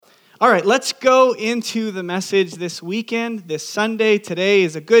All right, let's go into the message this weekend, this Sunday. Today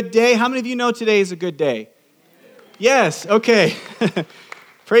is a good day. How many of you know today is a good day? Yes, okay.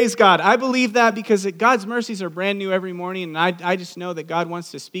 Praise God. I believe that because God's mercies are brand new every morning, and I just know that God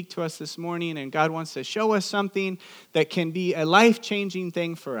wants to speak to us this morning, and God wants to show us something that can be a life-changing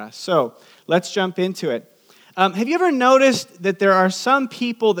thing for us. So let's jump into it. Have you ever noticed that there are some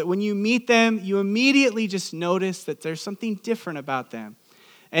people that when you meet them, you immediately just notice that there's something different about them?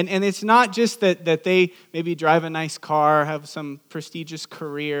 And it's not just that they maybe drive a nice car, have some prestigious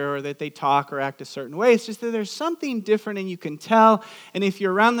career, or that they talk or act a certain way. It's just that there's something different and you can tell. And if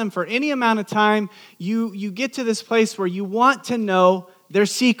you're around them for any amount of time, you get to this place where you want to know their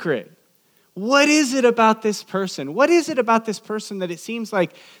secret. What is it about this person? What is it about this person that it seems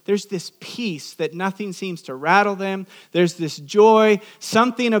like there's this peace that nothing seems to rattle them? There's this joy.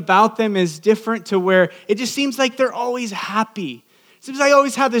 Something about them is different to where it just seems like they're always happy. It seems like I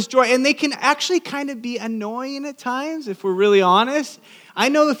always have this joy, and they can actually kind of be annoying at times if we're really honest. I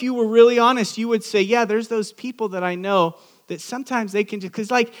know if you were really honest, you would say, yeah, there's those people that I know that sometimes they can just, because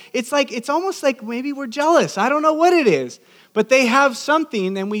it's almost like maybe we're jealous. I don't know what it is, but they have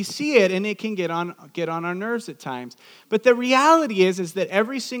something, and we see it, and it can get on our nerves at times. But the reality is that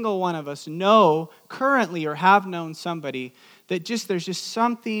every single one of us know currently or have known somebody that there's just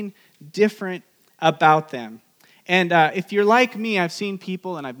something different about them. And if you're like me, I've seen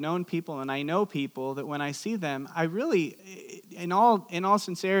people and I've known people and I know people that when I see them, I really, in all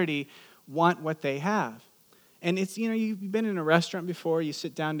sincerity, want what they have. And it's, you've been in a restaurant before, you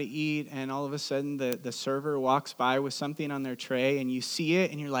sit down to eat, and all of a sudden the server walks by with something on their tray, and you see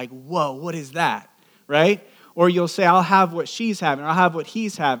it, and you're like, whoa, what is that, right? Or you'll say, I'll have what she's having, or I'll have what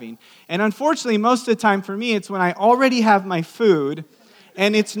he's having. And unfortunately, most of the time for me, it's when I already have my food,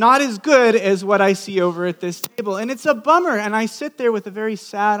 and it's not as good as what I see over at this table. And it's a bummer. And I sit there with a very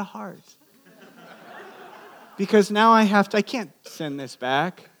sad heart. Because now I can't send this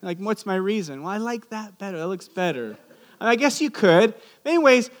back. Like, what's my reason? Well, I like that better. That looks better. And I guess you could. But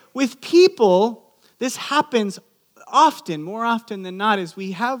anyways, with people, this happens often, more often than not, is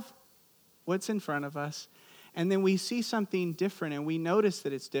we have what's in front of us. And then we see something different, and we notice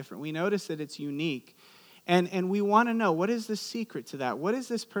that it's different. We notice that it's unique. And we want to know, what is the secret to that? What is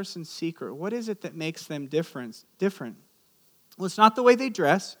this person's secret? What is it that makes them different? Well, it's not the way they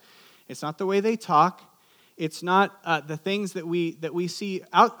dress. It's not the way they talk. It's not the things that we see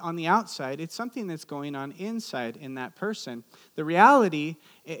out on the outside. It's something that's going on inside in that person. The reality,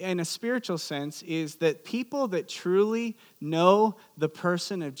 in a spiritual sense, is that people that truly know the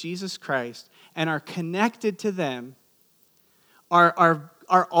person of Jesus Christ and are connected to them are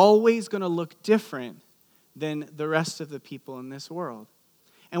always going to look different than the rest of the people in this world.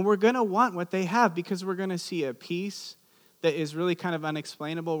 And we're going to want what they have because we're going to see a peace that is really kind of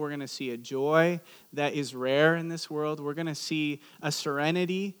unexplainable. We're going to see a joy that is rare in this world. We're going to see a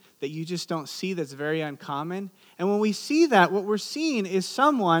serenity that you just don't see that's very uncommon. And when we see that, what we're seeing is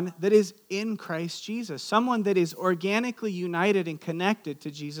someone that is in Christ Jesus, someone that is organically united and connected to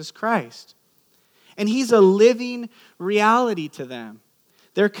Jesus Christ. And he's a living reality to them.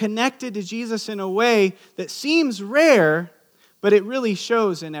 They're connected to Jesus in a way that seems rare, but it really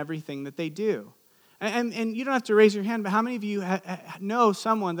shows in everything that they do. And you don't have to raise your hand, but how many of you know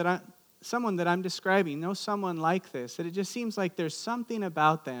someone that I'm describing, know someone like this, that it just seems like there's something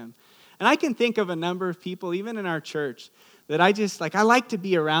about them? And I can think of a number of people, even in our church, that I like to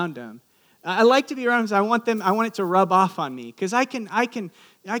be around them. I like to be around them because I want it to rub off on me. Because I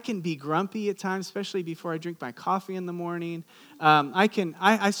can be grumpy at times, especially before I drink my coffee in the morning.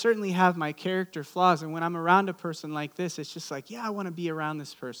 I certainly have my character flaws, and when I'm around a person like this, it's just like, yeah, I want to be around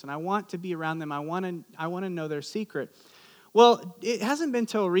this person. I want to be around them. I want to know their secret. Well, it hasn't been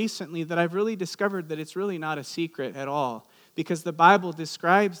till recently that I've really discovered that it's really not a secret at all, because the Bible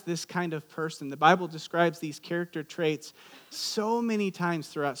describes this kind of person. The Bible describes these character traits so many times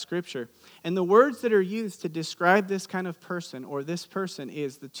throughout Scripture. And the words that are used to describe this kind of person or this person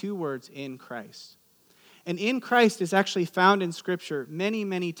is the two words, in Christ. And in Christ is actually found in Scripture many,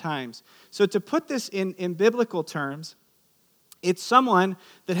 many times. So to put this in biblical terms, it's someone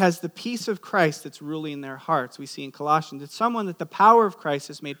that has the peace of Christ that's ruling their hearts. We see in Colossians. It's someone that the power of Christ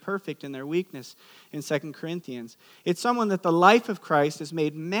has made perfect in their weakness in 2 Corinthians. It's someone that the life of Christ has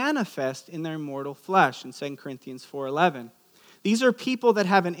made manifest in their mortal flesh in 2 Corinthians 4:11. These are people that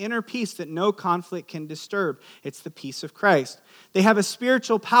have an inner peace that no conflict can disturb. It's the peace of Christ. They have a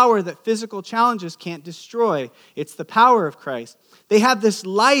spiritual power that physical challenges can't destroy. It's the power of Christ. They have this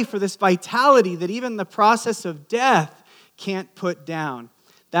life or this vitality that even the process of death can't put down.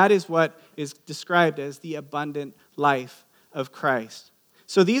 That is what is described as the abundant life of Christ.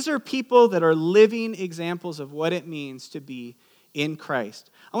 So these are people that are living examples of what it means to be in Christ.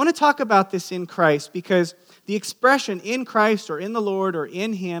 I want to talk about this in Christ because the expression in Christ or in the Lord or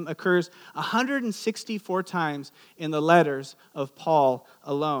in Him occurs 164 times in the letters of Paul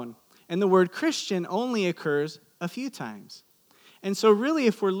alone. And the word Christian only occurs a few times. And so really,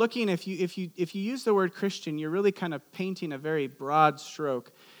 if we're looking, if you use the word Christian, you're really kind of painting a very broad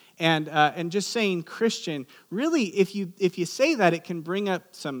stroke. And just saying Christian, really, if you say that, it can bring up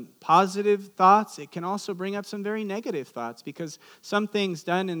some positive thoughts. It can also bring up some very negative thoughts because some things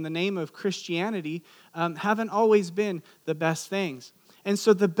done in the name of Christianity haven't always been the best things. And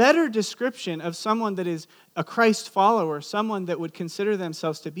so the better description of someone that is a Christ follower, someone that would consider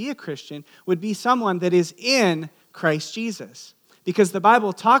themselves to be a Christian, would be someone that is in Christ Jesus. Because the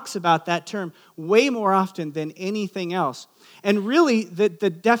Bible talks about that term way more often than anything else. And really, the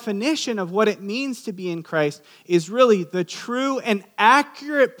definition of what it means to be in Christ is really the true and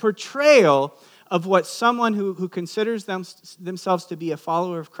accurate portrayal of what someone who considers themselves to be a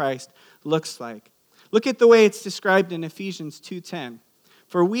follower of Christ looks like. Look at the way it's described in Ephesians 2:10.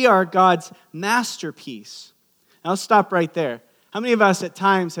 For we are God's masterpiece. Now, I'll stop right there. How many of us at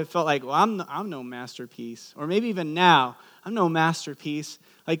times have felt like, well, I'm no masterpiece? Or maybe even now, I'm no masterpiece.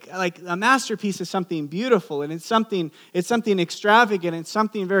 Like a masterpiece is something beautiful, and it's something extravagant, it's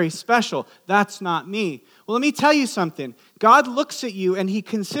something very special. That's not me. Well, let me tell you something. God looks at you, and He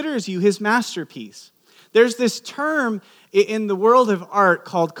considers you His masterpiece. There's this term in the world of art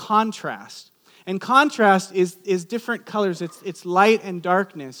called contrast. And contrast is different colors. It's light and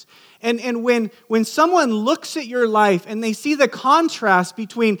darkness. And when someone looks at your life and they see the contrast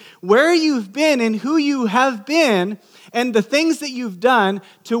between where you've been and who you have been and the things that you've done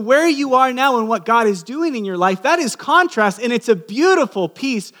to where you are now and what God is doing in your life, that is contrast, and it's a beautiful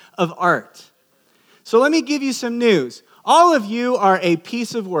piece of art. So let me give you some news. All of you are a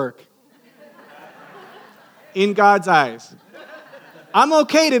piece of work in God's eyes. I'm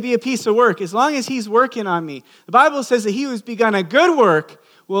okay to be a piece of work as long as He's working on me. The Bible says that He who's begun a good work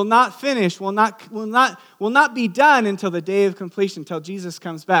will not finish, will not be done until the day of completion, until Jesus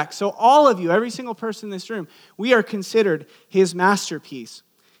comes back. So all of you, every single person in this room, we are considered His masterpiece.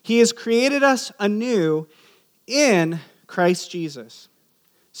 He has created us anew in Christ Jesus.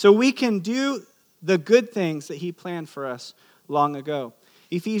 So we can do the good things that He planned for us long ago.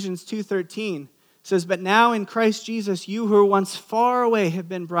 Ephesians 2:13 says, but now in Christ Jesus, you who were once far away have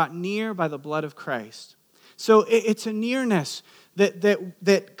been brought near by the blood of Christ. So it's a nearness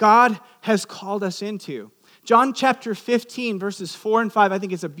that God has called us into. John chapter 15, verses 4 and 5, I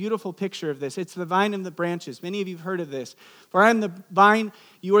think it's a beautiful picture of this. It's the vine and the branches. Many of you have heard of this. For I am the vine,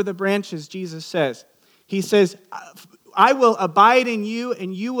 you are the branches, Jesus says. He says, I will abide in you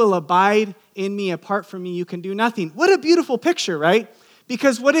and you will abide in me. Apart from me, you can do nothing. What a beautiful picture, right?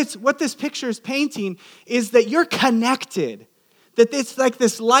 Because what this picture is painting is that you're connected. That it's like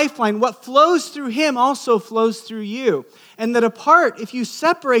this lifeline. What flows through Him also flows through you. And that apart, if you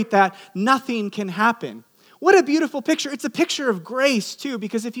separate that, nothing can happen. What a beautiful picture. It's a picture of grace too,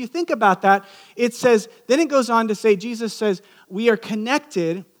 because if you think about that, it says, then it goes on to say, Jesus says, we are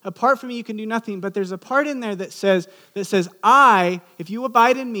connected. Apart from me, you can do nothing. But there's a part in there that says, if you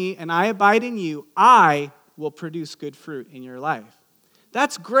abide in me and I abide in you, I will produce good fruit in your life.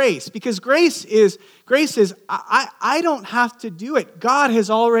 That's grace, because grace is I don't have to do it. God has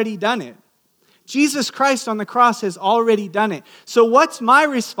already done it. Jesus Christ on the cross has already done it. So what's my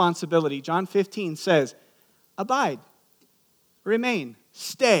responsibility? John 15 says, abide, remain,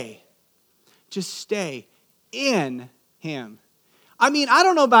 stay. Just stay in Him. I mean, I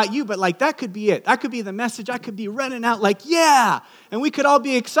don't know about you, but like that could be it. That could be the message. I could be running out like, yeah, and we could all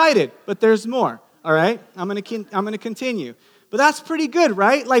be excited, but there's more. All right? I'm going to continue. But that's pretty good,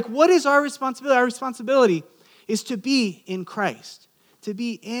 right? Like, what is our responsibility? Our responsibility is to be in Christ, to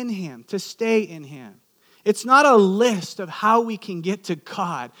be in Him, to stay in Him. It's not a list of how we can get to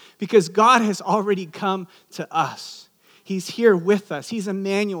God, because God has already come to us. He's here with us. He's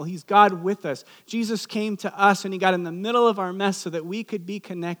Emmanuel. He's God with us. Jesus came to us, and He got in the middle of our mess so that we could be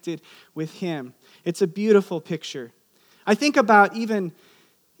connected with Him. It's a beautiful picture. I think about even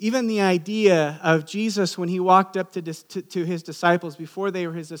the idea of Jesus when He walked up to His disciples before they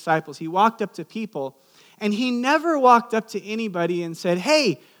were His disciples. He walked up to people, and He never walked up to anybody and said,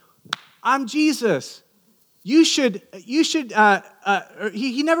 hey, I'm Jesus. He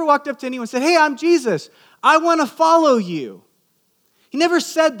never walked up to anyone and said, hey, I'm Jesus. I want to follow you. He never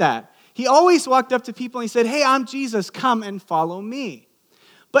said that. He always walked up to people and He said, hey, I'm Jesus. Come and follow me.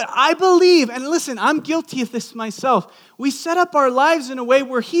 But I believe, and listen, I'm guilty of this myself, we set up our lives in a way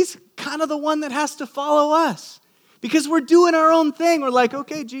where He's kind of the one that has to follow us. Because we're doing our own thing. We're like,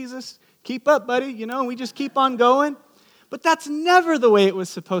 okay, Jesus, keep up, buddy. And we just keep on going. But that's never the way it was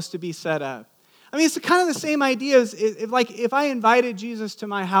supposed to be set up. I mean, it's kind of the same idea as if I invited Jesus to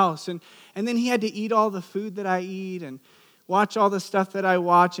my house and then he had to eat all the food that I eat and watch all the stuff that I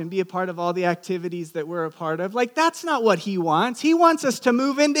watch and be a part of all the activities that we're a part of. That's not what he wants. He wants us to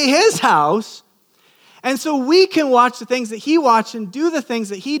move into his house. And so we can watch the things that he watched and do the things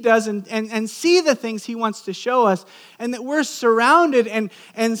that he does and see the things he wants to show us. And that we're surrounded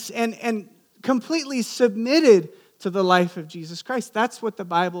and completely submitted to the life of Jesus Christ. That's what the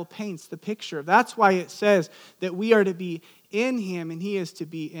Bible paints the picture of. That's why it says that we are to be in him and he is to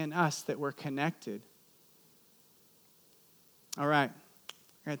be in us, that we're connected. All right,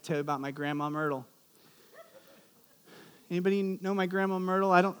 I got to tell you about my Grandma Myrtle. Anybody know my Grandma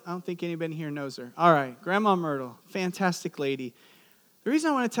Myrtle? I don't think anybody here knows her. All right, Grandma Myrtle, fantastic lady. The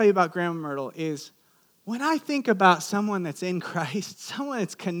reason I want to tell you about Grandma Myrtle is when I think about someone that's in Christ, someone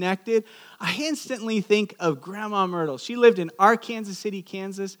that's connected, I instantly think of Grandma Myrtle. She lived in Arkansas City,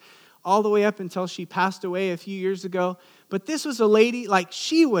 Kansas, all the way up until she passed away a few years ago. But this was a lady,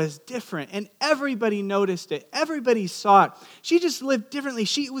 she was different, and everybody noticed it. Everybody saw it. She just lived differently.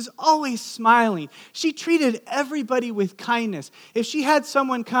 She was always smiling. She treated everybody with kindness. If she had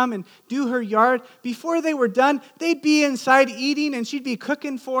someone come and do her yard, before they were done, they'd be inside eating, and she'd be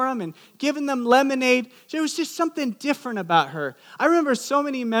cooking for them and giving them lemonade. There was just something different about her. I remember so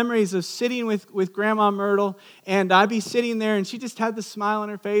many memories of sitting with Grandma Myrtle, and I'd be sitting there, and she just had the smile on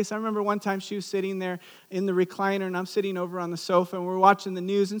her face. I remember one time she was sitting there in the recliner, and I'm sitting over on the sofa, and we're watching the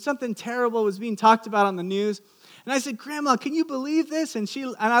news, and something terrible was being talked about on the news. And I said, Grandma, can you believe this? And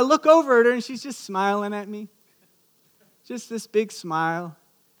I look over at her, and she's just smiling at me. Just this big smile.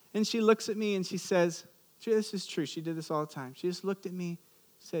 And she looks at me, and she says, this is true. She did this all the time. She just looked at me,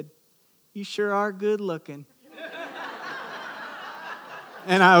 said, you sure are good looking.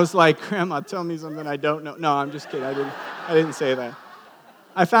 And I was like, Grandma, tell me something I don't know. No, I'm just kidding. I didn't say that.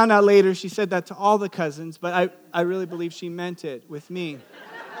 I found out later she said that to all the cousins, but I really believe she meant it with me.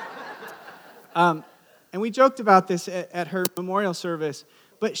 And we joked about this at her memorial service,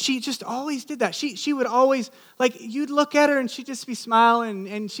 but she just always did that. She would always, you'd look at her and she'd just be smiling,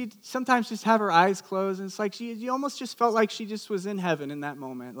 and she'd sometimes just have her eyes closed, and it's you almost just felt like she just was in heaven in that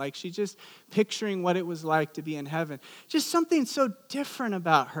moment. She just picturing what it was like to be in heaven. Just something so different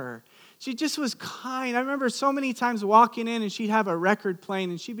about her. She just was kind. I remember so many times walking in and she'd have a record playing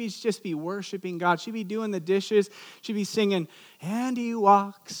and she'd just be worshiping God. She'd be doing the dishes. She'd be singing, and he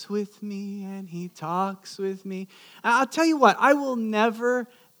walks with me and he talks with me. And I'll tell you what, I will never,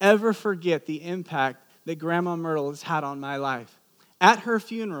 ever forget the impact that Grandma Myrtle has had on my life. At her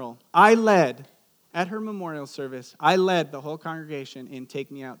funeral, at her memorial service, I led the whole congregation in Take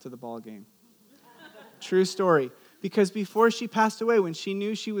Me Out to the Ball Game. True story. Because before she passed away, when she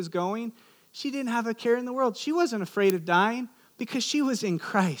knew she was going, she didn't have a care in the world. She wasn't afraid of dying because she was in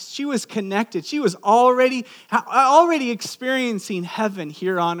Christ. She was connected. She was already experiencing heaven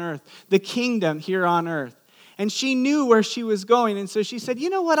here on earth, the kingdom here on earth. And she knew where she was going. And so she said, you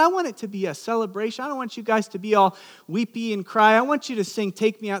know what? I want it to be a celebration. I don't want you guys to be all weepy and cry. I want you to sing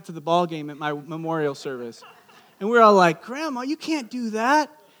Take Me Out to the Ball Game at my memorial service. And we're all like, Grandma, you can't do that.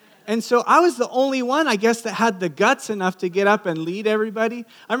 And so I was the only one, I guess, that had the guts enough to get up and lead everybody.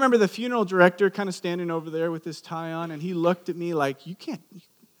 I remember the funeral director kind of standing over there with his tie on, and he looked at me like, you can't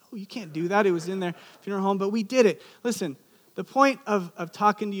do that. It was in their funeral home, but we did it. Listen, the point of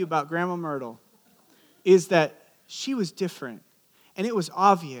talking to you about Grandma Myrtle is that she was different, and it was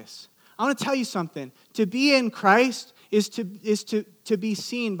obvious. I want to tell you something. To be in Christ is to be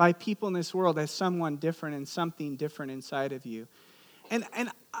seen by people in this world as someone different and something different inside of you.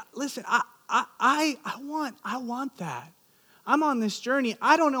 And listen, I want that. I'm on this journey.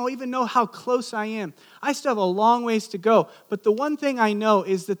 I don't even know how close I am. I still have a long ways to go. But the one thing I know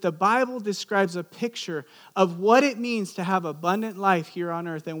is that the Bible describes a picture of what it means to have abundant life here on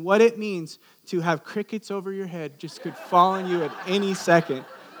earth and what it means to have crickets over your head just could fall on you at any second.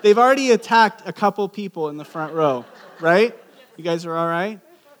 They've already attacked a couple people in the front row, right? You guys are all right?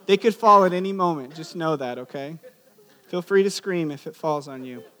 They could fall at any moment. Just know that, okay? Feel free to scream if it falls on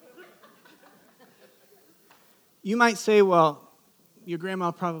you. You might say, well, your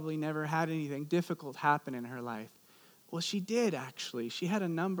grandma probably never had anything difficult happen in her life. Well, she did, actually. She had a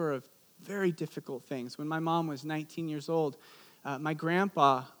number of very difficult things. When my mom was 19 years old, my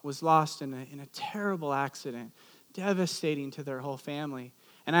grandpa was lost in a terrible accident, devastating to their whole family.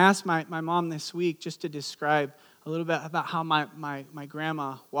 And I asked my mom this week just to describe a little bit about how my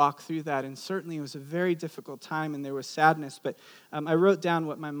grandma walked through that. And certainly it was a very difficult time and there was sadness. But I wrote down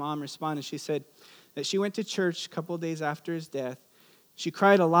what my mom responded. She said, that she went to church a couple of days after his death. She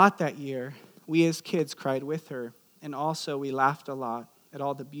cried a lot that year. We as kids cried with her. And also we laughed a lot at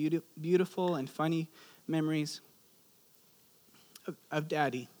all the beautiful and funny memories of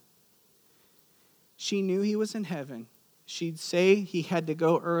Daddy. She knew he was in heaven. She'd say he had to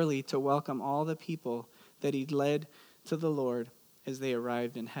go early to welcome all the people that he'd led to the Lord as they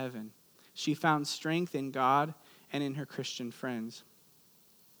arrived in heaven. She found strength in God and in her Christian friends.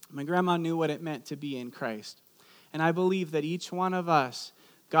 My grandma knew what it meant to be in Christ. And I believe that each one of us,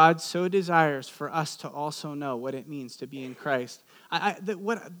 God so desires for us to also know what it means to be in Christ. I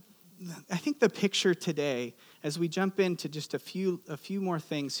think the picture today, as we jump into just a few more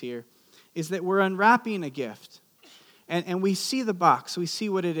things here, is that we're unwrapping a gift. And we see the box. We see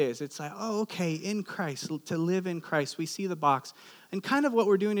what it is. It's like, oh, okay, in Christ, to live in Christ. We see the box. And kind of what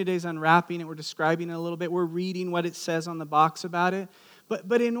we're doing today is unwrapping it. We're describing it a little bit. We're reading what it says on the box about it.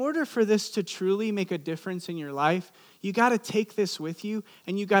 But in order for this to truly make a difference in your life, you got to take this with you,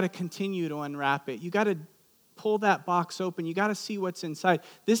 and you got to continue to unwrap it. You got to pull that box open. You got to see what's inside.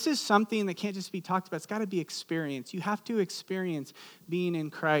 This is something that can't just be talked about. It's got to be experienced. You have to experience being in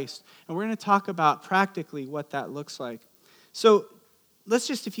Christ. And we're going to talk about practically what that looks like. So let's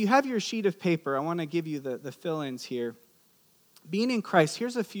just, if you have your sheet of paper, I want to give you the fill-ins here. Being in Christ,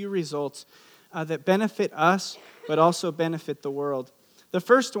 here's a few results that benefit us, but also benefit the world. The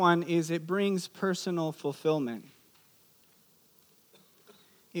first one is it brings personal fulfillment.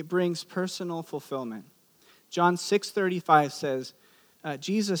 It brings personal fulfillment. John 6:35 says,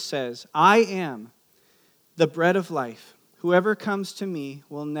 Jesus says, I am the bread of life. Whoever comes to me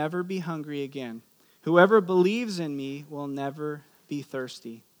will never be hungry again. Whoever believes in me will never be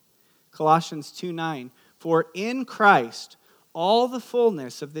thirsty. Colossians 2:9, for in Christ all the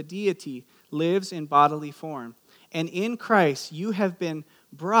fullness of the deity lives in bodily form. And in Christ you have been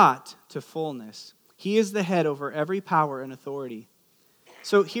brought to fullness. He is the head over every power and authority.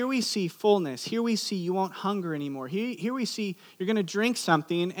 So here we see fullness. Here we see you won't hunger anymore. Here we see you're going to drink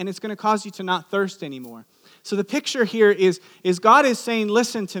something and it's going to cause you to not thirst anymore. So the picture here is God is saying,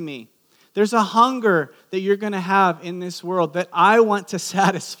 listen to me. There's a hunger that you're going to have in this world that I want to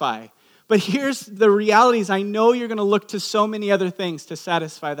satisfy. But here's the reality is I know you're going to look to so many other things to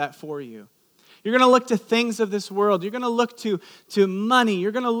satisfy that for you. You're going to look to things of this world. You're going to look to money.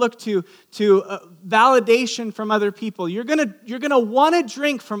 You're going to look to validation from other people. You're going to want to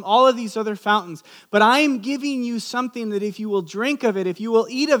drink from all of these other fountains. But I am giving you something that if you will drink of it, if you will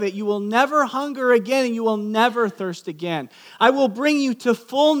eat of it, you will never hunger again and you will never thirst again. I will bring you to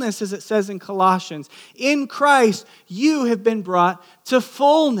fullness, as it says in Colossians. In Christ, you have been brought to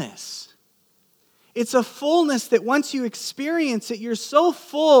fullness. It's a fullness that once you experience it, you're so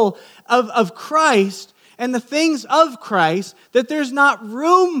full of Christ and the things of Christ that there's not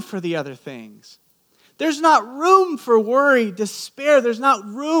room for the other things. There's not room for worry, despair. There's not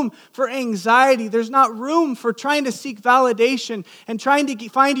room for anxiety. There's not room for trying to seek validation and trying to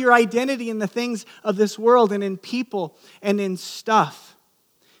find your identity in the things of this world and in people and in stuff.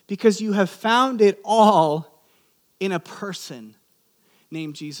 Because you have found it all in a person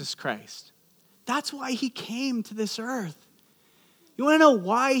named Jesus Christ. That's why he came to this earth. You want to know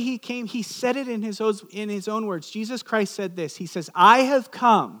why he came? He said it in his own words. Jesus Christ said this. He says, I have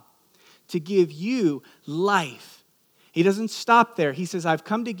come to give you life. He doesn't stop there. He says, I've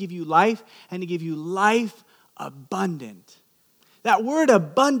come to give you life and to give you life abundant. That word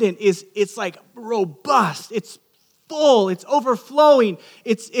abundant it's like robust. It's full. It's overflowing.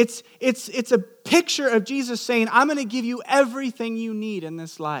 It's a picture of Jesus saying, I'm going to give you everything you need in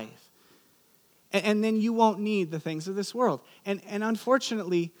this life. And then you won't need the things of this world. And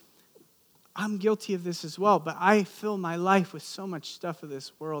unfortunately, I'm guilty of this as well, but I fill my life with so much stuff of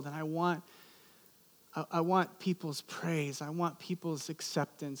this world, and I want people's praise. I want people's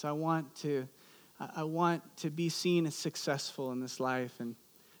acceptance. I want to be seen as successful in this life. And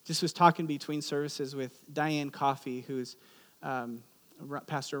just was talking between services with Diane Coffey, who's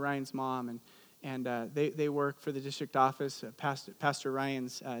Pastor Ryan's mom, and they work for the district office. Pastor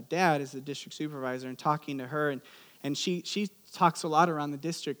Ryan's dad is the district supervisor, and talking to her, and she talks a lot around the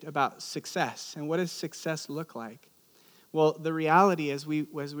district about success, and what does success look like? Well, the reality, as we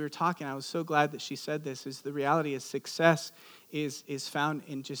were talking, I was so glad that she said this, is the reality is success is found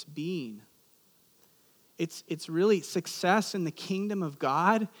in just being. It's really success in the kingdom of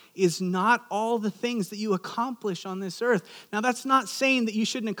God is not all the things that you accomplish on this earth. Now, that's not saying that you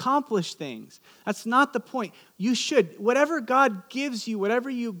shouldn't accomplish things. That's not the point. You should. Whatever God gives you, whatever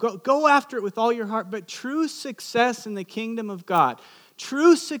you go after it with all your heart. But true success in the kingdom of God,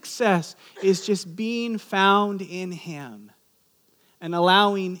 true success is just being found in Him and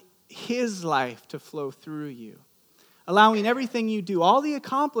allowing his life to flow through you. Allowing everything you do, all the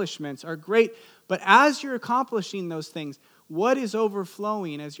accomplishments are great, but as you're accomplishing those things, what is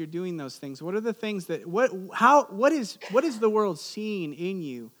overflowing as you're doing those things? What are the things that, what is the world seeing in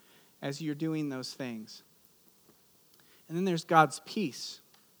you as you're doing those things? And then there's God's peace.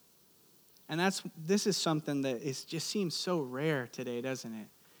 And this is something that just seems so rare today, doesn't it?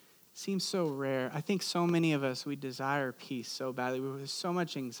 It seems so rare. I think so many of us, we desire peace so badly. There's so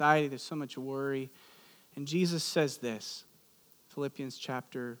much anxiety, there's so much worry. And Jesus says this, Philippians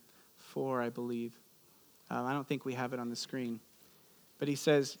chapter 4, I believe. I don't think we have it on the screen. But he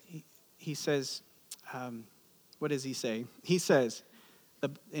says, what does he say? He says,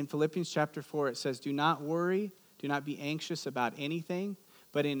 in Philippians chapter 4, it says, do not worry, do not be anxious about anything,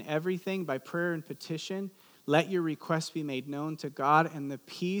 but in everything, by prayer and petition, let your requests be made known to God, and the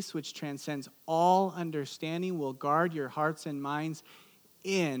peace which transcends all understanding will guard your hearts and minds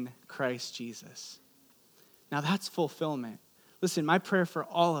in Christ Jesus. Now that's fulfillment. Listen, my prayer for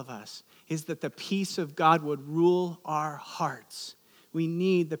all of us is that the peace of God would rule our hearts. We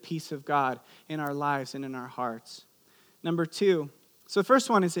need the peace of God in our lives and in our hearts. Number two, so the first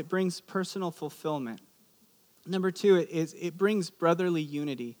one is it brings personal fulfillment. Number two is it brings brotherly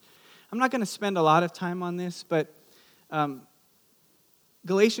unity. I'm not going to spend a lot of time on this, but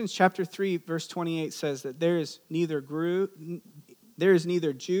Galatians chapter 3, verse 28 says that there is neither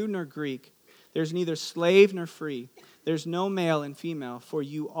Jew nor Greek, there's neither slave nor free, there's no male and female, for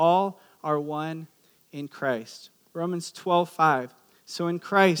you all are one in Christ. Romans 12:5. So in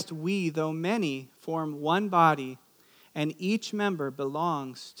Christ we, though many, form one body, and each member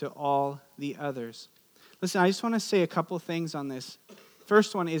belongs to all the others. Listen, I just want to say a couple things on this.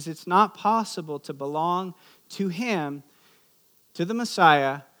 First one is it's not possible to belong to him, to the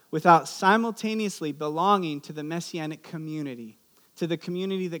Messiah, without simultaneously belonging to the messianic community, to the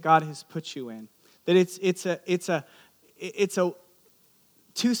community that God has put you in. That it's a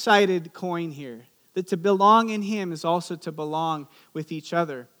two-sided coin here. That to belong in him is also to belong with each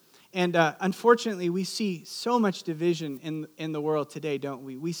other. And unfortunately, we see so much division in the world today, don't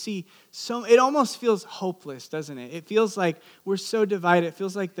we? We see it almost feels hopeless, doesn't it? It feels like we're so divided. It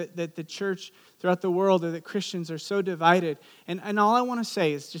feels like that the church throughout the world, or that Christians are so divided. And all I want to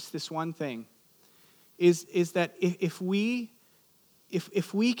say is just this one thing, is that if we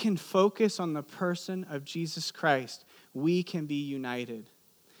can focus on the person of Jesus Christ, we can be united.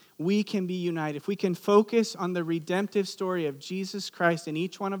 We can be united. If we can focus on the redemptive story of Jesus Christ in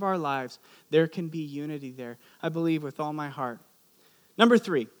each one of our lives, there can be unity there. I believe with all my heart. Number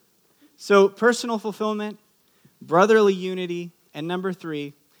 3. So personal fulfillment, brotherly unity, and number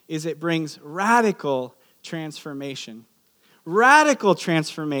 3 is it brings radical transformation. Radical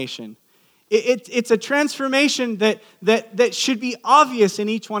transformation. It's a transformation that should be obvious in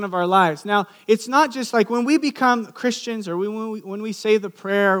each one of our lives. Now, it's not just like when we become Christians, or when we say the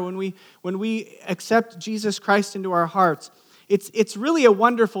prayer, when we accept Jesus Christ into our hearts. It's really a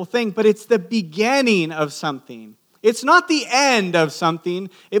wonderful thing, but it's the beginning of something. It's not the end of something.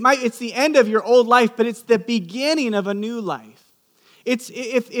 It's the end of your old life, but it's the beginning of a new life. If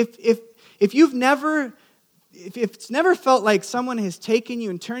it's never felt like someone has taken you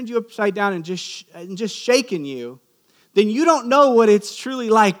and turned you upside down and just shaken you, then you don't know what it's truly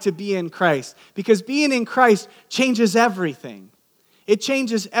like to be in Christ. Because being in Christ changes everything. It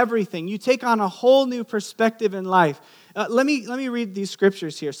changes everything. You take on a whole new perspective in life. Let me read these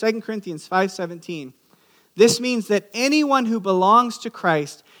scriptures here. 2 Corinthians 5:17. This means that anyone who belongs to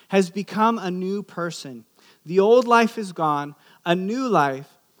Christ has become a new person. The old life is gone. A new life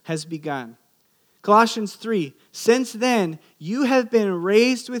has begun. Colossians 3, since then you have been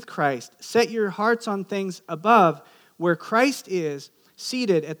raised with Christ. Set your hearts on things above, where Christ is,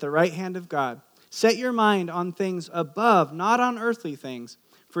 seated at the right hand of God. Set your mind on things above, not on earthly things.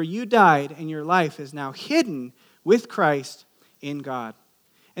 For you died, and your life is now hidden with Christ in God.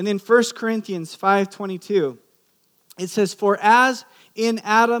 And then 1 Corinthians 5:22, it says, for as in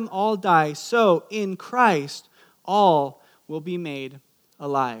Adam all die, so in Christ all will be made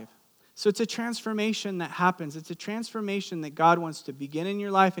alive. So it's a transformation that happens. It's a transformation that God wants to begin in your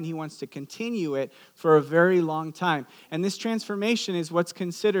life, and he wants to continue it for a very long time. And this transformation is what's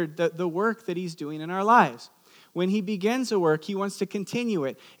considered the work that he's doing in our lives. When he begins a work, he wants to continue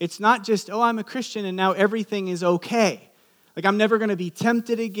it. It's not just, I'm a Christian and now everything is okay. Like I'm never going to be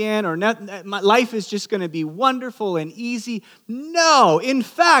tempted again, or my life is just going to be wonderful and easy. No. In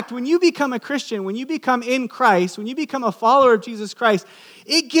fact, when you become a Christian, when you become in Christ, when you become a follower of Jesus Christ,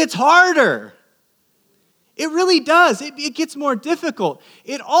 it gets harder. It really does. It gets more difficult.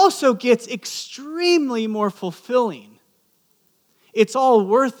 It also gets extremely more fulfilling. It's all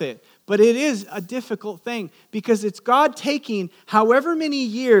worth it. But it is a difficult thing because it's God taking however many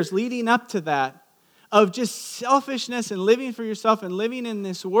years leading up to that of just selfishness and living for yourself and living in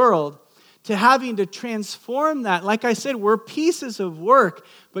this world to having to transform that. Like I said, we're pieces of work,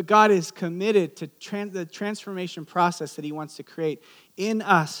 but God is committed to the transformation process that He wants to create in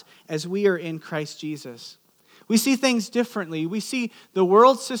us as we are in Christ Jesus. We see things differently. We see the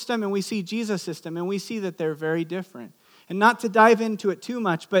world system and we see Jesus' system, and we see that they're very different. And not to dive into it too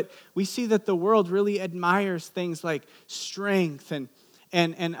much, but we see that the world really admires things like strength and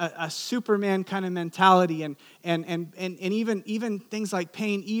a Superman kind of mentality and even things like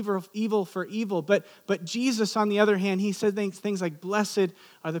paying evil for evil. But Jesus, on the other hand, He said things like, blessed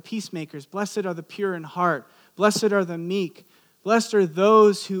are the peacemakers, blessed are the pure in heart, blessed are the meek, blessed are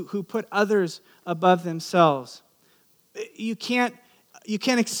those who put others above themselves. You can't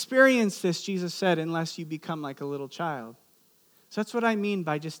experience this, Jesus said, unless you become like a little child. So that's what I mean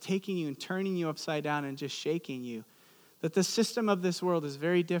by just taking you and turning you upside down and just shaking you. That the system of this world is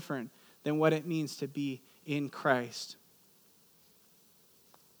very different than what it means to be in Christ.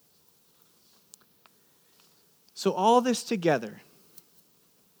 So all this together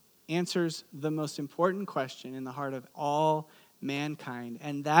answers the most important question in the heart of all mankind,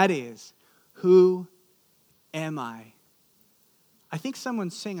 and that is, who am I? I think someone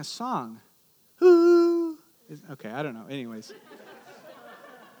sang a song. Who? Okay, I don't know. Anyways.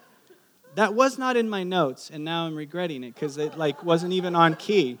 That was not in my notes, and now I'm regretting it because it wasn't even on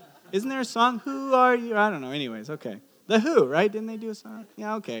key. Isn't there a song? Who are you? I don't know. Anyways, okay. The Who, right? Didn't they do a song?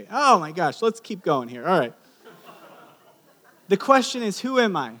 Yeah, okay. Oh my gosh, let's keep going here. All right. The question is, who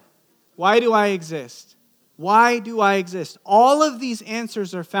am I? Why do I exist? Why do I exist? All of these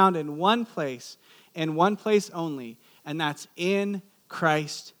answers are found in one place, and one place only, and that's in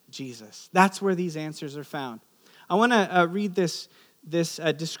Christ Jesus. That's where these answers are found. I want to read this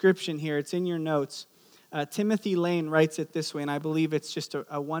description here. It's in your notes. Timothy Lane writes it this way, and I believe it's just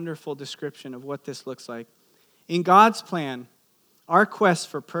a wonderful description of what this looks like. In God's plan, our quest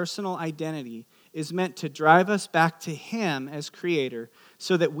for personal identity is meant to drive us back to Him as Creator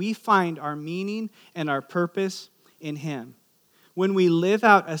so that we find our meaning and our purpose in Him. When we live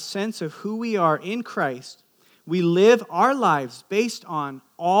out a sense of who we are in Christ, we live our lives based on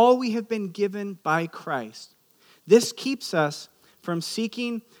all we have been given by Christ. This keeps us from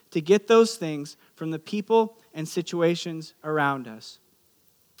seeking to get those things from the people and situations around us.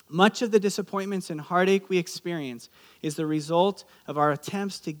 Much of the disappointments and heartache we experience is the result of our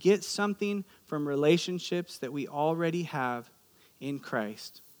attempts to get something from relationships that we already have in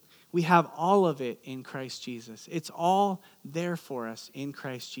Christ. We have all of it in Christ Jesus. It's all there for us in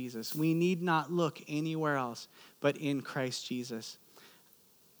Christ Jesus. We need not look anywhere else but in Christ Jesus.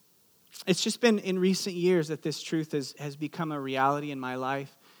 It's just been in recent years that this truth has become a reality in my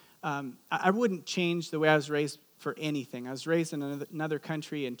life. I wouldn't change the way I was raised for anything. I was raised in another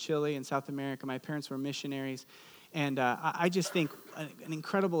country in Chile in South America. My parents were missionaries. And I just think an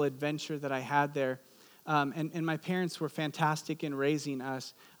incredible adventure that I had there. And my parents were fantastic in raising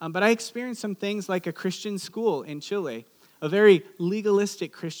us. But I experienced some things like a Christian school in Chile, a very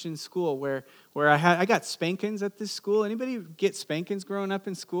legalistic Christian school where I got spankings at this school. Anybody get spankings growing up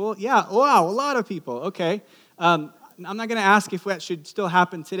in school? Yeah, wow, a lot of people. Okay. I'm not going to ask if that should still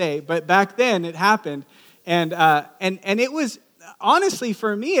happen today, but back then it happened. And it was, honestly,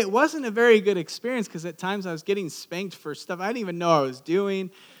 for me, it wasn't a very good experience because at times I was getting spanked for stuff I didn't even know I was doing.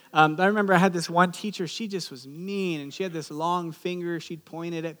 I remember I had this one teacher, she just was mean, and she had this long finger, she'd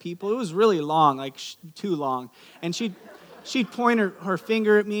point it at people. It was really long, like too long. And she'd point her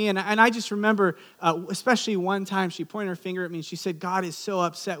finger at me, and I just remember, especially one time, she pointed her finger at me, and she said, God is so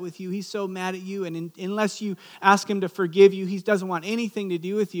upset with you, He's so mad at you, and unless you ask Him to forgive you, He doesn't want anything to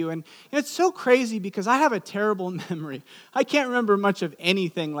do with you. And it's so crazy because I have a terrible memory. I can't remember much of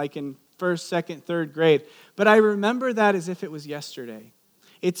anything like in first, second, third grade, but I remember that as if it was yesterday.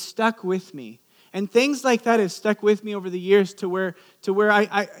 It stuck with me. And things like that have stuck with me over the years to where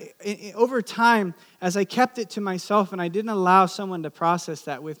I over time, as I kept it to myself and I didn't allow someone to process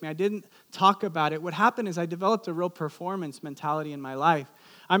that with me, I didn't talk about it, what happened is I developed a real performance mentality in my life.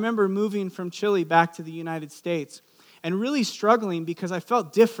 I remember moving from Chile back to the United States and really struggling because I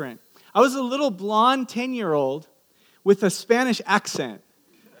felt different. I was a little blonde 10-year-old with a Spanish accent.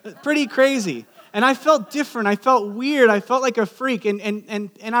 Pretty crazy. And I felt different. I felt weird. I felt like a freak.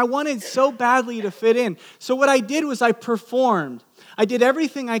 And I wanted so badly to fit in. So what I did was I performed. I did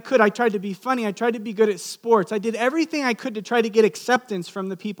everything I could. I tried to be funny. I tried to be good at sports. I did everything I could to try to get acceptance from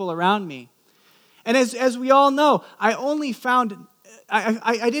the people around me. And as we all know, I only found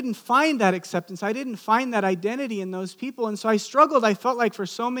I didn't find that acceptance. I didn't find that identity in those people. And so I struggled. I felt like for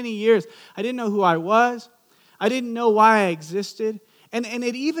so many years, I didn't know who I was. I didn't know why I existed. And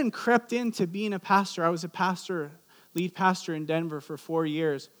it even crept into being a pastor. I was a pastor, lead pastor in Denver for 4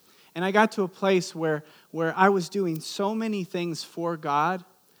 years. And I got to a place where I was doing so many things for God,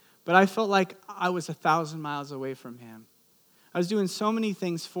 but I felt like I was 1,000 miles away from Him. I was doing so many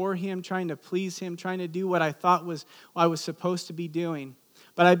things for Him, trying to please Him, trying to do what I thought was what I was supposed to be doing.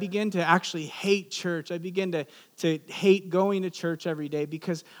 But I began to actually hate church. I began to hate going to church every day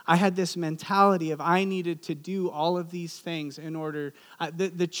because I had this mentality of I needed to do all of these things in order.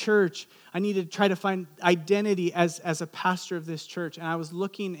 The church, I needed to try to find identity as a pastor of this church. And I was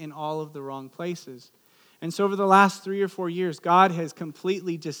looking in all of the wrong places. And so over the last 3 or 4 years, God has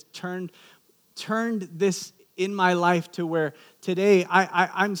completely just turned this in my life to where today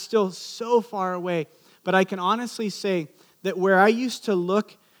I'm still so far away. But I can honestly say that where I used to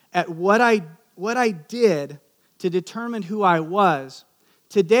look at what I did to determine who I was,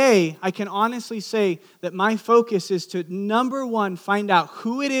 today I can honestly say that my focus is to, number one, find out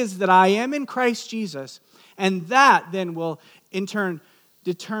who it is that I am in Christ Jesus, and that then will in turn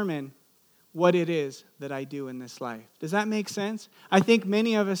determine what it is that I do in this life. Does that make sense? I think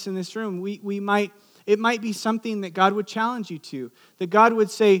many of us in this room, it might be something that God would challenge you to. That God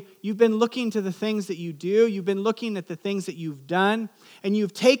would say, you've been looking to the things that you do. You've been looking at the things that you've done. And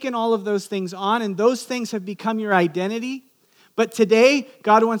you've taken all of those things on. And those things have become your identity. But today,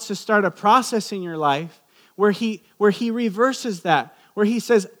 God wants to start a process in your life where He reverses that. Where He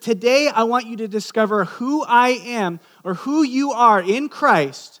says, today I want you to discover who I am or who you are in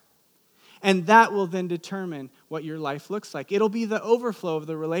Christ. And that will then determine what your life looks like. It'll be the overflow of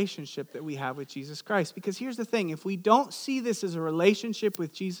the relationship that we have with Jesus Christ. Because here's the thing, if we don't see this as a relationship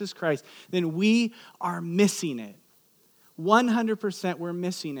with Jesus Christ, then we are missing it. 100% we're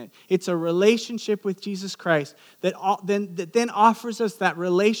missing it. It's a relationship with Jesus Christ that then offers us that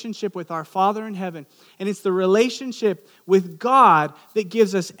relationship with our Father in heaven. And it's the relationship with God that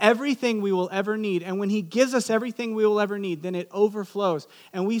gives us everything we will ever need. And when He gives us everything we will ever need, then it overflows.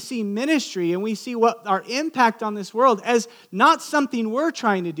 And we see ministry and we see what our impact on this world as not something we're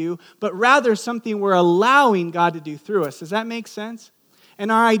trying to do, but rather something we're allowing God to do through us. Does that make sense?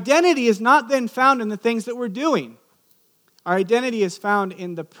 And our identity is not then found in the things that we're doing. Our identity is found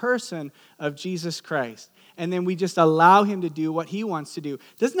in the person of Jesus Christ. And then we just allow Him to do what He wants to do.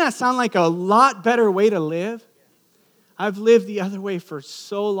 Doesn't that sound like a lot better way to live? I've lived the other way for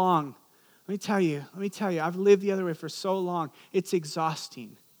so long. Let me tell you, I've lived the other way for so long. It's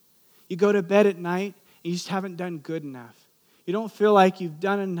exhausting. You go to bed at night, and you just haven't done good enough. You don't feel like you've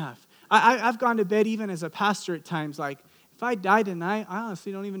done enough. I've gone to bed even as a pastor at times like, if I die tonight, I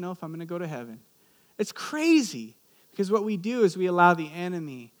honestly don't even know if I'm going to go to heaven. It's crazy. Because what we do is we allow the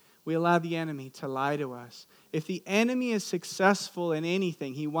enemy to lie to us. If the enemy is successful in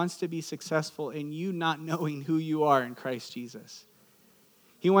anything, he wants to be successful in you not knowing who you are in Christ Jesus.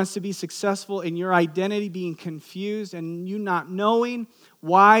 He wants to be successful in your identity being confused and you not knowing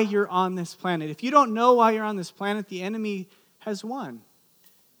why you're on this planet. If you don't know why you're on this planet, the enemy has won.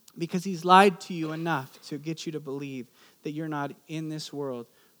 Because he's lied to you enough to get you to believe that you're not in this world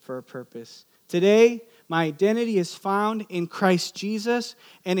for a purpose. Today, my identity is found in Christ Jesus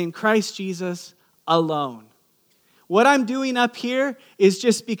and in Christ Jesus alone. What I'm doing up here is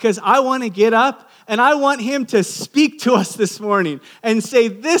just because I want to get up and I want Him to speak to us this morning and say,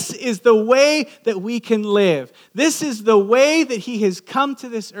 this is the way that we can live. This is the way that He has come to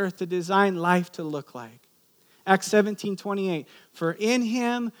this earth to design life to look like. Acts 17:28, for in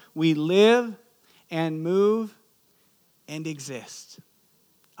Him we live and move and exist.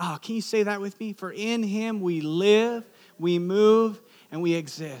 Oh, can you say that with me? For in Him we live, we move, and we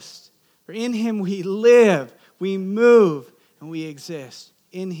exist. For in Him we live, we move, and we exist.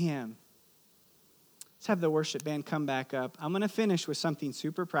 In Him. Let's have the worship band come back up. I'm going to finish with something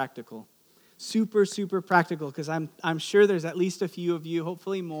super practical. Super practical, because I'm sure there's at least a few of you,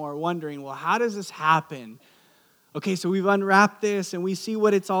 hopefully more, wondering, well, how does this happen? Okay, so we've unwrapped this and we see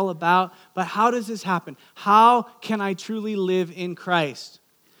what it's all about, but how does this happen? How can I truly live in Christ?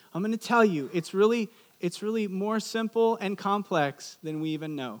 I'm going to tell you, it's really more simple and complex than we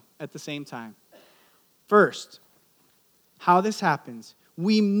even know at the same time. First, how this happens,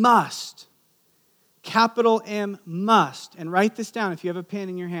 we must, capital M, must, and write this down if you have a pen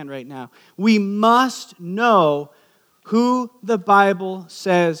in your hand right now. We must know who the Bible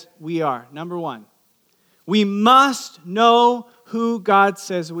says we are. Number one, we must know who God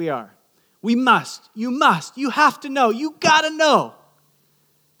says we are. We must. You have to know. You got to know.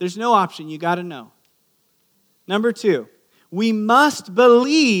 There's no option. You got to know. Number two, We must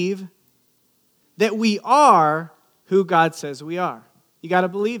believe that we are who God says we are. You got to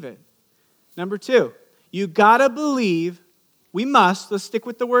believe it. Number 2, you got to believe, let's stick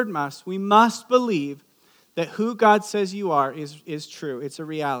with the word must, we must believe that who God says you are is true. It's a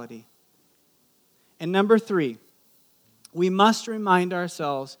reality. And number 3, we must remind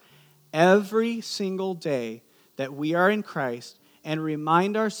ourselves every single day that we are in Christ and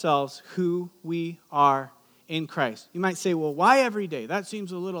remind ourselves who we are in Christ. You might say, well, why every day? That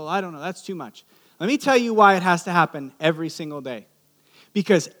seems a little, I don't know, that's too much. Let me tell you why it has to happen every single day.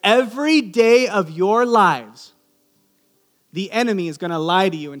 Because every day of your lives, the enemy is going to lie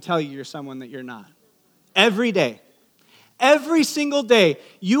to you and tell you you're someone that you're not. Every day. Every single day,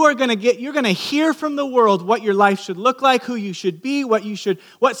 you're going to hear from the world what your life should look like, who you should be,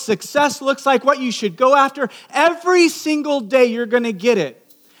 what success looks like, what you should go after. Every single day, you're going to get it.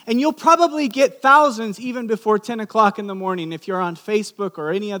 And you'll probably get thousands even before 10 o'clock in the morning if you're on Facebook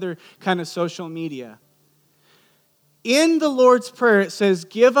or any other kind of social media. In the Lord's Prayer, it says,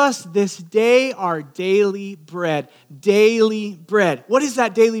 give us this day our daily bread. Daily bread. What is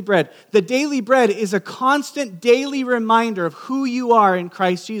that daily bread? The daily bread is a constant daily reminder of who you are in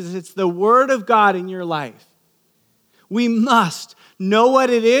Christ Jesus. It's the Word of God in your life. We must know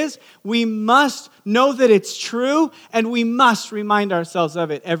what it is. We must know that it's true. And we must remind ourselves of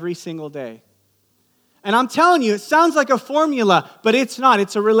it every single day. And I'm telling you, it sounds like a formula, but it's not.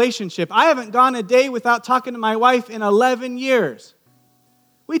 It's a relationship. I haven't gone a day without talking to my wife in 11 years.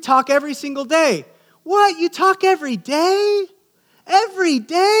 We talk every single day. What? You talk every day? Every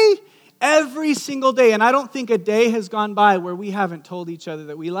day? Every single day. And I don't think a day has gone by where we haven't told each other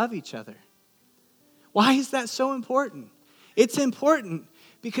that we love each other. Why is that so important? It's important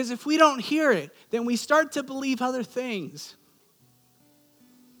because if we don't hear it, then we start to believe other things.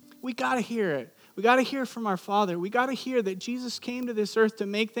 We got to hear it. We got to hear from our Father. We got to hear that Jesus came to this earth to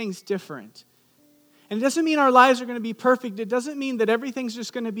make things different. And it doesn't mean our lives are going to be perfect. It doesn't mean that everything's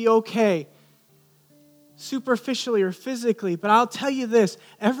just going to be okay, superficially or physically. But I'll tell you this,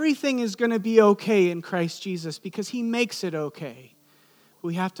 everything is going to be okay in Christ Jesus because He makes it okay.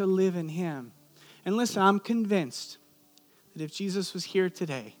 We have to live in Him. And listen, I'm convinced that if Jesus was here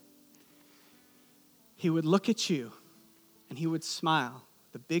today, He would look at you and He would smile,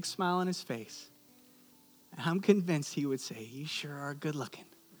 the big smile on His face. I'm convinced He would say, you sure are good looking.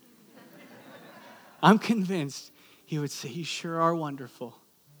 I'm convinced He would say, you sure are wonderful.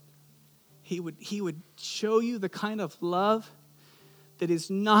 He would show you the kind of love that is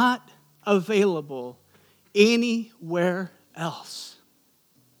not available anywhere else.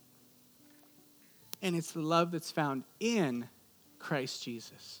 And it's the love that's found in Christ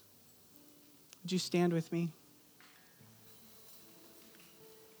Jesus. Would you stand with me?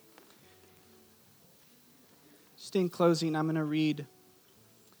 Just in closing, I'm going to read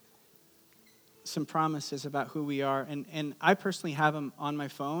some promises about who we are. And I personally have them on my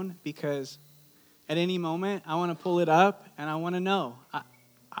phone because at any moment, I want to pull it up and I want to know.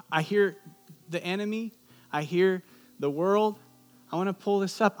 I hear the enemy. I hear the world. I want to pull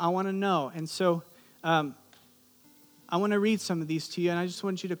this up. I want to know. And so I want to read some of these to you. And I just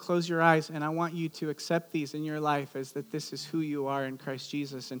want you to close your eyes. And I want you to accept these in your life as that this is who you are in Christ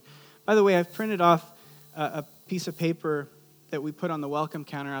Jesus. And by the way, I've printed off a piece of paper that we put on the welcome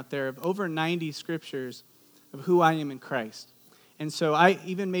counter out there of over 90 scriptures of who I am in Christ. And so I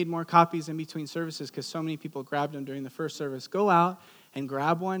even made more copies in between services because so many people grabbed them during the first service. Go out and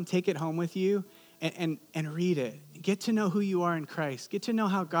grab one, take it home with you, and read it. Get to know who you are in Christ. Get to know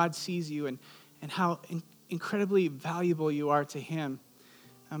how God sees you and how incredibly valuable you are to Him.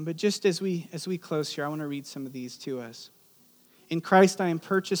 But just as we close here, I want to read some of these to us. In Christ I am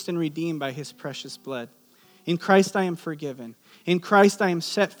purchased and redeemed by His precious blood. In Christ I am forgiven. In Christ I am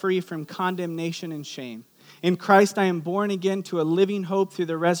set free from condemnation and shame. In Christ I am born again to a living hope through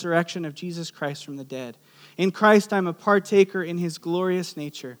the resurrection of Jesus Christ from the dead. In Christ I am a partaker in His glorious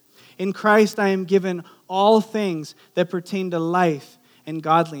nature. In Christ I am given all things that pertain to life and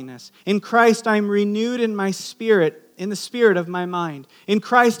godliness. In Christ I am renewed in my spirit, in the spirit of my mind. In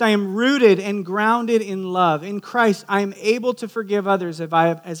Christ I am rooted and grounded in love. In Christ I am able to forgive others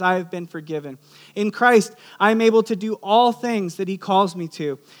as I have been forgiven. In Christ I am able to do all things that He calls me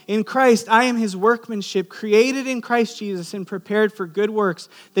to. In Christ I am His workmanship, created in Christ Jesus and prepared for good works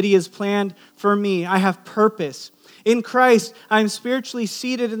that He has planned for me. I have purpose. In Christ, I am spiritually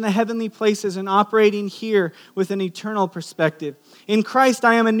seated in the heavenly places and operating here with an eternal perspective. In Christ,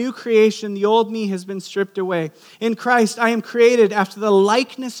 I am a new creation. The old me has been stripped away. In Christ, I am created after the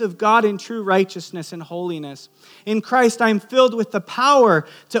likeness of God in true righteousness and holiness. In Christ, I am filled with the power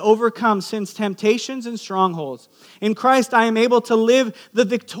to overcome sin's temptations and strongholds. In Christ, I am able to live the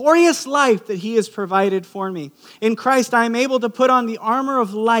victorious life that He has provided for me. In Christ, I am able to put on the armor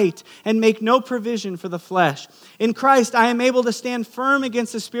of light and make no provision for the flesh. In Christ, I am able to stand firm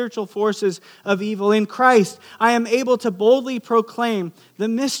against the spiritual forces of evil. In Christ, I am able to boldly proclaim the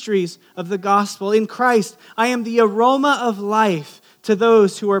mysteries of the gospel. In Christ, I am the aroma of life to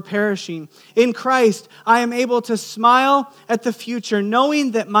those who are perishing. In Christ, I am able to smile at the future,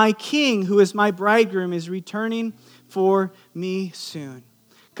 knowing that my King, who is my bridegroom, is returning for me soon.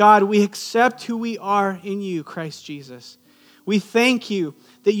 God, we accept who we are in you, Christ Jesus. We thank you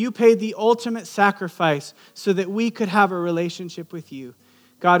that you paid the ultimate sacrifice so that we could have a relationship with you.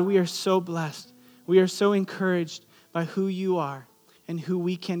 God, we are so blessed. We are so encouraged by who you are and who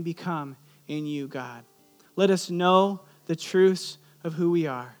we can become in you, God. Let us know the truths of who we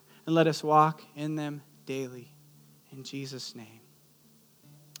are, and let us walk in them daily. In Jesus' name,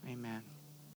 amen.